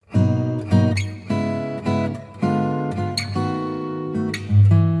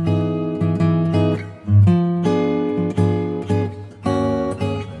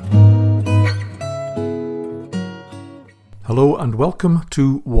Hello and welcome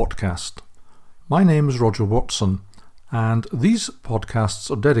to Whatcast. My name is Roger Watson, and these podcasts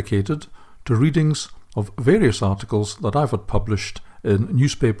are dedicated to readings of various articles that I've had published in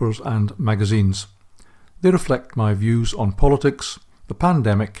newspapers and magazines. They reflect my views on politics, the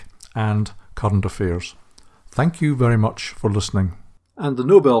pandemic, and current affairs. Thank you very much for listening. And the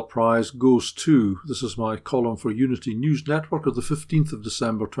Nobel Prize goes to, this is my column for Unity News Network of the 15th of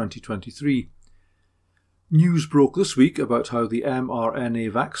December 2023. News broke this week about how the mRNA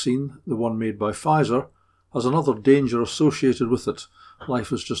vaccine, the one made by Pfizer, has another danger associated with it.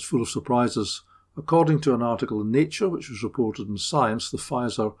 Life is just full of surprises. According to an article in Nature, which was reported in Science, the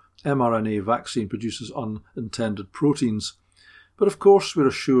Pfizer mRNA vaccine produces unintended proteins. But of course we're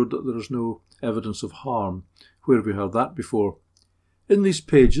assured that there is no evidence of harm. Where have we heard that before? In these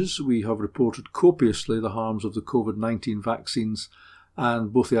pages we have reported copiously the harms of the COVID-19 vaccines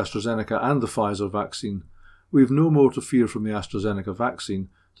and both the AstraZeneca and the Pfizer vaccine. We have no more to fear from the AstraZeneca vaccine,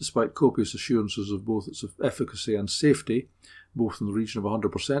 despite copious assurances of both its efficacy and safety, both in the region of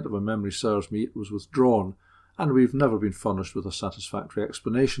 100% if my memory serves me. It was withdrawn, and we've never been furnished with a satisfactory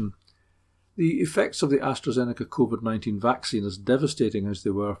explanation. The effects of the AstraZeneca COVID-19 vaccine, as devastating as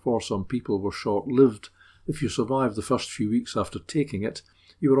they were for some people, were short-lived. If you survived the first few weeks after taking it,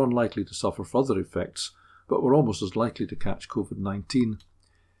 you were unlikely to suffer further effects, but were almost as likely to catch COVID-19.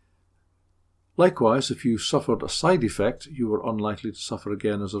 Likewise, if you suffered a side effect, you were unlikely to suffer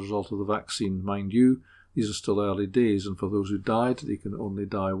again as a result of the vaccine. Mind you, these are still early days, and for those who died, they can only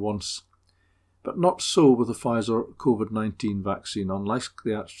die once. But not so with the Pfizer COVID-19 vaccine. Unlike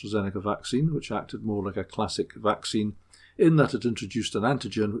the AstraZeneca vaccine, which acted more like a classic vaccine in that it introduced an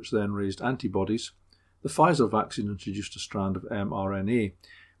antigen which then raised antibodies, the Pfizer vaccine introduced a strand of mRNA,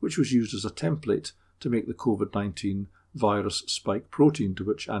 which was used as a template to make the COVID-19 virus spike protein, to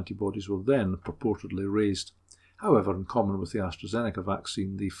which antibodies were then purportedly raised. However, in common with the AstraZeneca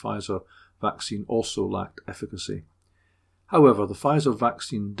vaccine, the Pfizer vaccine also lacked efficacy. However, the Pfizer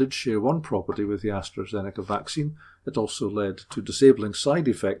vaccine did share one property with the AstraZeneca vaccine. It also led to disabling side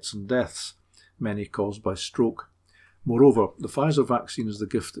effects and deaths, many caused by stroke. Moreover, the Pfizer vaccine is the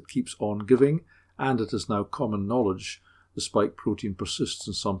gift that keeps on giving, and it is now common knowledge the spike protein persists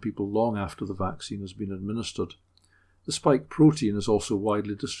in some people long after the vaccine has been administered. The spike protein is also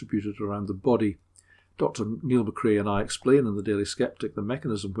widely distributed around the body. Dr. Neil McRae and I explain in the Daily Sceptic the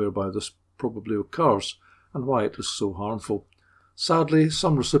mechanism whereby this probably occurs and why it is so harmful. Sadly,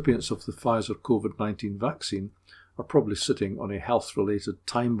 some recipients of the Pfizer COVID-19 vaccine are probably sitting on a health-related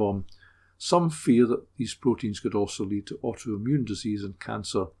time bomb. Some fear that these proteins could also lead to autoimmune disease and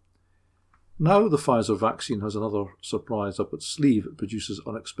cancer. Now the Pfizer vaccine has another surprise up its sleeve. It produces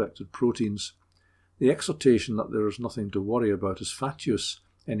unexpected proteins. The exhortation that there is nothing to worry about is fatuous.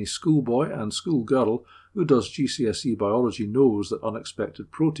 Any schoolboy and schoolgirl who does GCSE biology knows that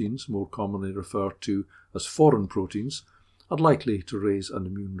unexpected proteins, more commonly referred to as foreign proteins, are likely to raise an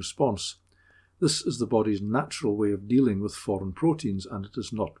immune response. This is the body's natural way of dealing with foreign proteins, and it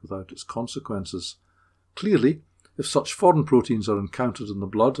is not without its consequences. Clearly, if such foreign proteins are encountered in the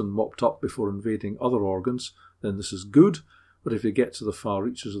blood and mopped up before invading other organs, then this is good. But if you get to the far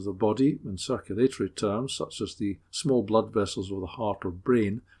reaches of the body, in circulatory terms, such as the small blood vessels of the heart or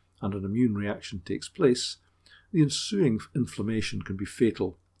brain, and an immune reaction takes place, the ensuing inflammation can be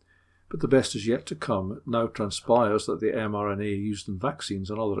fatal. But the best is yet to come. It now transpires that the mRNA used in vaccines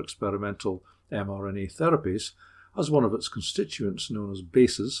and other experimental mRNA therapies has one of its constituents, known as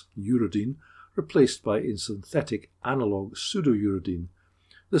bases, uridine, replaced by a synthetic analogue pseudouridine.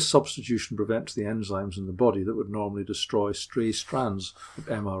 This substitution prevents the enzymes in the body that would normally destroy stray strands of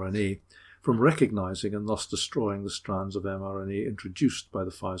mRNA from recognizing and thus destroying the strands of mRNA introduced by the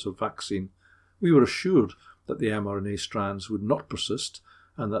Pfizer vaccine. We were assured that the mRNA strands would not persist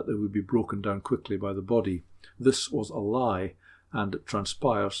and that they would be broken down quickly by the body. This was a lie, and it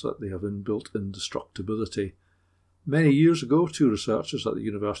transpires that they have inbuilt indestructibility. Many years ago, two researchers at the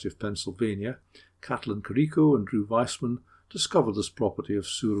University of Pennsylvania, Katalin Kariko and Drew Weissman, discovered this property of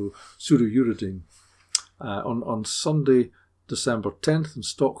pseudouridine. On Sunday, December 10th in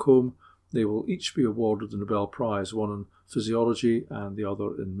Stockholm, they will each be awarded the Nobel Prize, one in physiology and the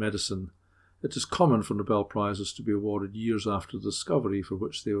other in medicine. It is common for Nobel Prizes to be awarded years after the discovery for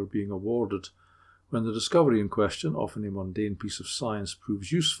which they were being awarded. When the discovery in question, often a mundane piece of science,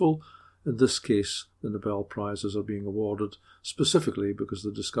 proves useful, in this case the Nobel Prizes are being awarded specifically because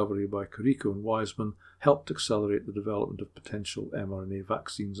the discovery by Kariko and Weissman helped accelerate the development of potential mRNA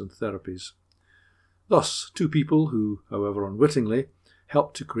vaccines and therapies. Thus, two people who, however unwittingly,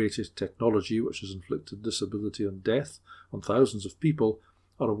 helped to create a technology which has inflicted disability and death on thousands of people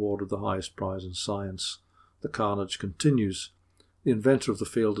are awarded the highest prize in science. The carnage continues. The inventor of the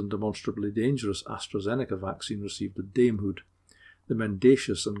failed and demonstrably dangerous AstraZeneca vaccine received a damehood. The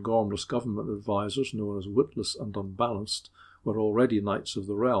mendacious and gormless government advisers, known as witless and unbalanced, were already knights of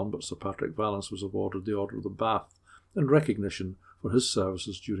the realm, but Sir Patrick Vallance was awarded the Order of the Bath and recognition for his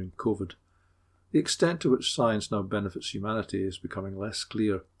services during COVID. The extent to which science now benefits humanity is becoming less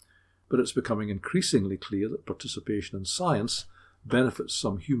clear, but it's becoming increasingly clear that participation in science benefits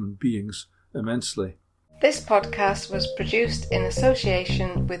some human beings immensely. This podcast was produced in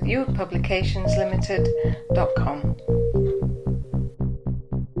association with youthpublicationslimited.com.